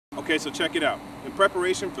Okay, so check it out. In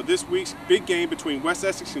preparation for this week's big game between West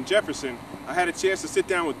Essex and Jefferson, I had a chance to sit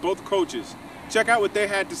down with both coaches. Check out what they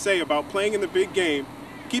had to say about playing in the big game,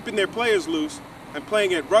 keeping their players loose, and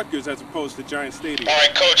playing at Rutgers as opposed to Giant Stadium. All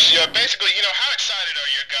right, Coach, basically, how excited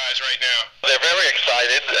are your guys right now? They're very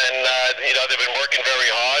excited, and, they've been working very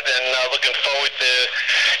hard and looking forward to,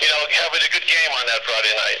 having a good game on that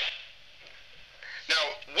Friday night.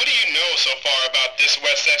 Now, what do you know so far about this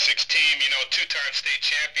West Essex team, two-time state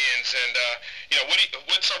champions, and,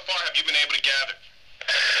 what so far have you been able to gather?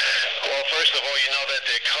 Well, first of all, you know that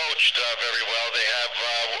they're coached very well. They have,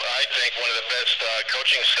 I think, one of the best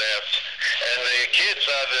coaching staffs. And the kids,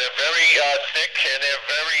 they're very thick and they're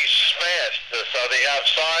very fast. So they have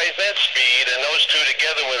size and speed, and those two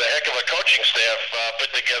together with a heck of a coaching staff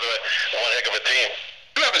put together one heck of a team.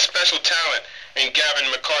 You have a special talent in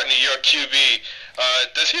Gavin McCartney, your QB.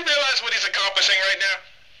 Does he realize what he's accomplishing right now?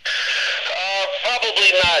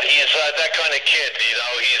 Probably not. He's that kind of kid.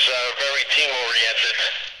 He's very team-oriented,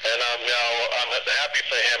 and I'm happy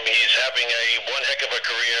for him. He's having one heck of a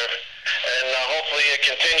career, and hopefully it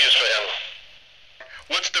continues for him.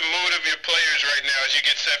 What's the mood of your players right now as you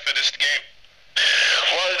get set for this game?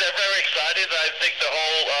 Well, they're very excited. I think the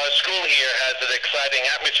whole school here has an exciting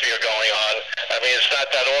atmosphere going on. I mean, it's not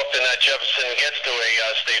that often that Jefferson gets to a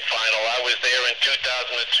state final. I was there in 2002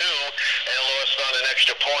 and lost on an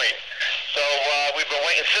extra point. So we've been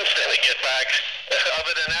waiting since then to get back.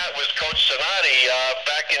 Other than that was Coach Sonati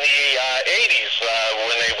back in the 80s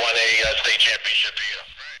when they won a state championship here.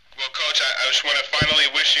 Well, Coach, I just want to finally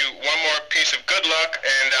wish you one more piece of good luck,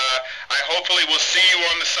 and I hopefully will see you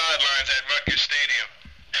on the sidelines at Rutgers Stadium.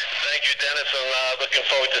 Thank you, Dennis, and looking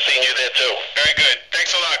forward to seeing you there, too. Very good.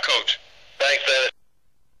 Thanks a lot, Coach. Thanks, Dennis.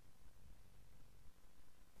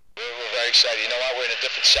 We're very excited. You know what? We're in a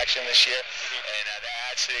different section this year, and that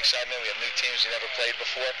adds to the excitement. We have new teams we never played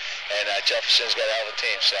before, and Jefferson's got a hell of a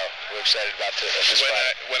team, so we're excited about this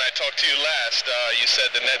fight. When I talked to you last, you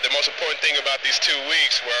said the most important thing about these 2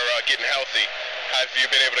 weeks were getting healthy. Have you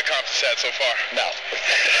been able to accomplish that so far? No.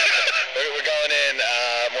 We're going in,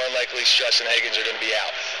 more than likely Stress and Higgins are going to be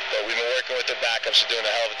out. But we've been working with the backups, are doing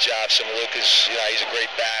a hell of a job. Some Lucas, he's a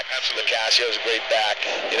great back. Absolutely. Lacassio's a great back.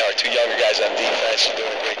 Our two younger guys on defense are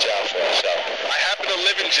doing a great job for us. So I happen to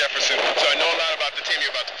live in Jefferson, so I know a lot about the team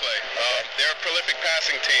you're about to play. They're a prolific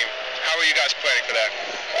passing team. How are you guys planning for that?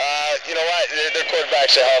 You know what? Their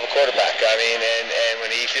quarterback's a hell of a quarterback. I mean, and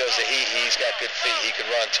when he feels the heat, he's got good feet. He can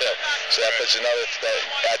run too. So that puts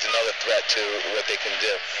adds another threat to what they can do.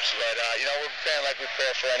 But we're preparing like we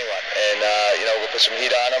prepare for anyone. And we'll put some heat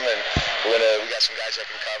on them, and we got some guys that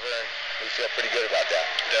can cover, and we feel pretty good about that.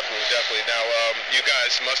 Definitely. Now, you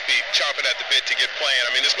guys must be chomping at the bit to get playing.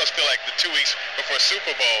 I mean, this must feel like the 2 weeks before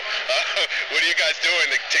Super Bowl. What are you guys doing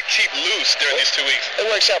to keep loose during these 2 weeks? It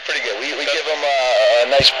works out pretty good. We give them a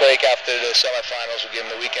nice break after the semifinals. We give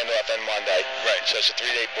them the weekend off on Monday. Right. So it's a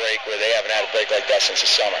 3-day break where they haven't had a break like that since the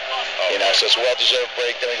summer. So it's a well-deserved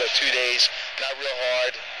break. Then we go 2 days, not real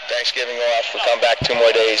hard. Thanksgiving off. We come back 2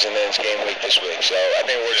 more days, and then it's game week this week. So I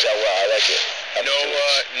think it works out well. I like it.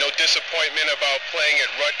 No disappointment about playing at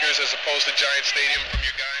Rutgers as opposed to Giant Stadium from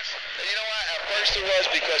your guys? You know what? At first it was,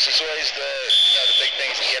 because it's always the big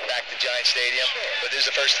things to get back to Giant Stadium. But this is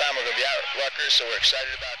the first time we're going to be at Rutgers, so we're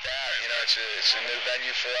excited about that. It's a new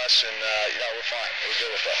venue for us, and we're fine. We're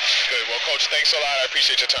good with that. Good. Well, Coach, thanks a lot. I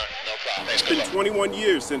appreciate your time. No problem. Thanks. It's been 21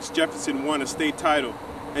 years since Jefferson won a state title,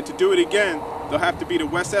 and to do it again, they'll have to beat a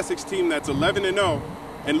West Essex team that's 11-0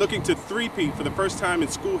 and looking to three-peat for the first time in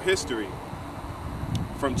school history.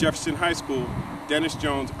 From Jefferson High School, Dennis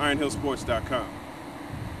Jones, IronHillSports.com.